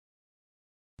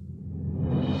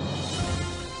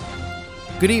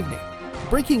Good evening.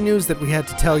 Breaking news that we had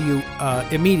to tell you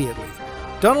immediately.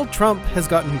 Donald Trump has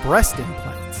gotten breast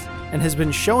implants and has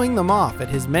been showing them off at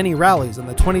his many rallies on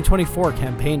the 2024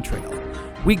 campaign trail.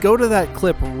 We go to that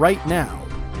clip right now.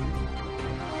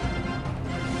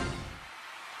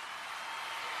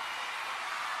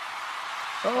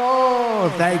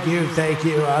 Oh, thank you.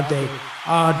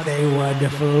 Aren't they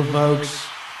wonderful, folks?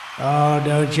 Oh,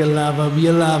 don't you love them?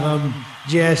 You love them.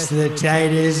 Just the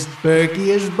tightest,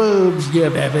 perkiest boobs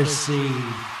you've ever seen.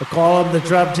 I call them the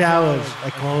Trump Towers.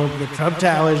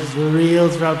 The real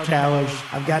Trump Towers.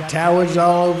 I've got towers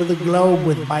all over the globe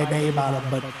with my name on them,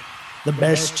 but the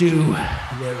best two,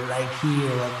 they're right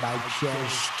here on my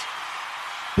chest.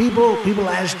 People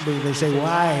ask me, they say,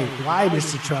 why,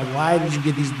 Mr. Trump, why did you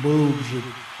get these boobs? And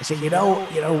I say, you know,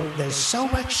 there's so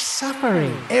much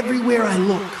suffering. Everywhere I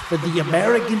look for the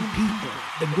American people,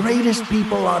 the greatest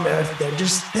people on earth,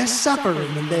 they're suffering.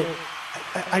 And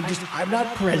I'm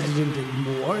not president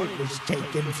anymore. It was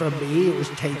taken from me. It was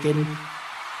taken.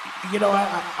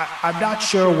 I'm not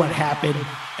sure what happened,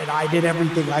 and I did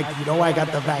everything I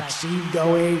got the vaccine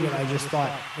going, and I just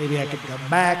thought maybe I could come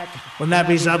back. Wouldn't that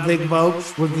be something,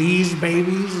 folks, with these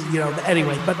babies?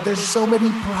 Anyway, but there's so many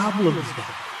problems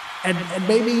now. And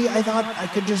maybe I thought I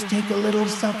could just take a little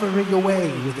suffering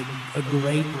away with a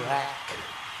great rack.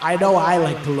 I know I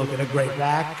like to look at a great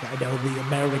rack. I know the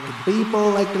American people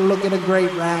like to look at a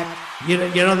great rack.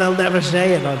 They'll never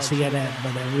say it on CNN,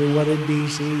 but everyone in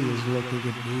D.C. is looking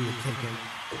at me and thinking,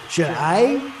 should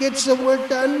I get some work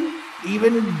done?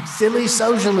 Even silly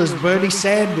socialist Bernie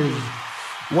Sanders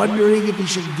wondering if he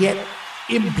should get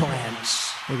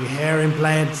implants, maybe hair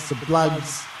implants, some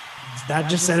plugs. It's not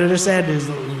just Senator Sanders,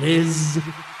 Liz,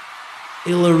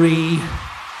 Hillary,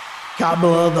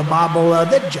 Kamala, the Mama,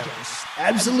 they're jealous.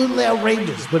 Absolutely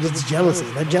outrageous, but it's jealousy.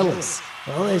 They're jealous.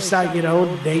 Well, they start,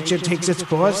 nature takes its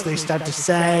course. They start to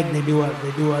sag. They do a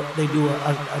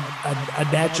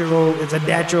natural. It's a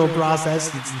natural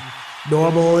process. It's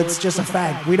normal. It's just a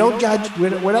fact. We don't judge.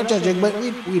 We're not judging, but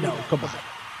we know. Come on,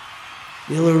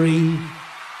 Hillary,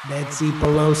 Nancy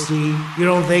Pelosi. You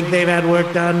don't think they've had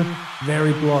work done?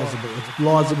 Very plausible. It's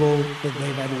plausible that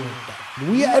they've had work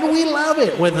done. We love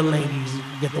it when the ladies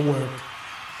get the work.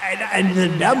 And the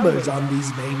numbers on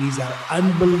these babies are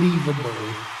unbelievable.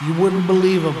 You wouldn't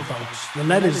believe them, folks. The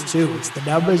letters, too. It's the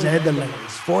numbers and the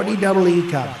letters. 40 double E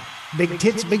cup. Big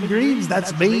tits, big dreams.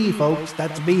 That's me, folks.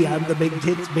 That's me. I'm the big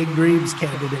tits, big dreams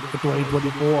candidate for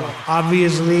 2024.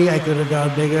 Obviously, I could have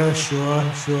gone bigger. Sure.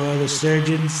 The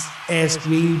surgeons asked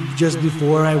me just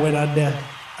before I went under.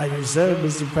 I said,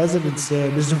 Mr. President, sir,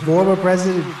 Mr. Former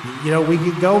President, we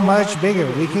could go much bigger.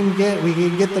 We can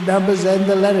get the numbers and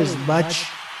the letters much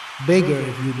bigger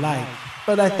if you'd like.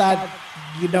 But I thought,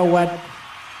 you know what?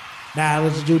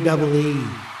 Let's do double E.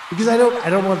 Because I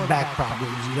don't want back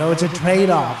problems, it's a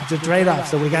trade-off.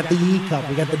 So we got the E cup,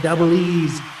 we got the double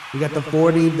E's, we got the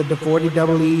 40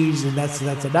 double E's, and that's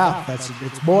enough.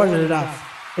 It's more than enough.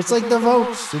 It's like the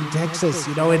votes in Texas.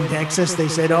 In Texas they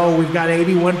said, we've got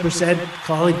 81%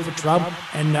 calling for Trump,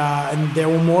 and there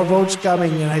were more votes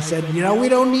coming. And I said, we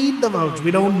don't need the votes. We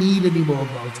don't need any more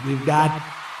votes. We've got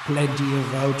plenty of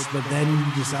votes. But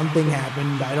then something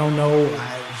happened. I don't know.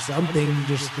 Something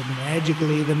just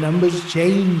magically, the numbers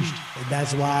changed. And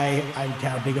that's why I'm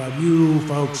counting on you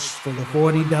folks for the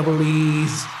 40 double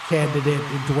E's candidate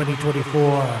in 2024.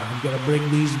 I'm going to bring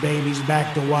these babies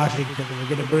back to Washington.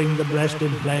 We're going to bring the breast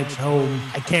implants home.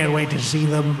 I can't wait to see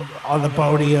them on the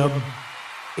podium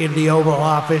in the Oval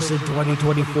Office in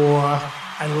 2024.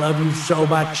 I love you so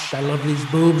much. I love these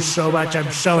boobs so much.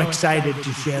 I'm so excited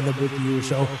to share them with you.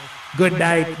 So good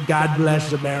night. God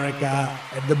bless America.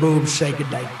 And the boobs say good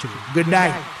night too. Good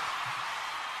night.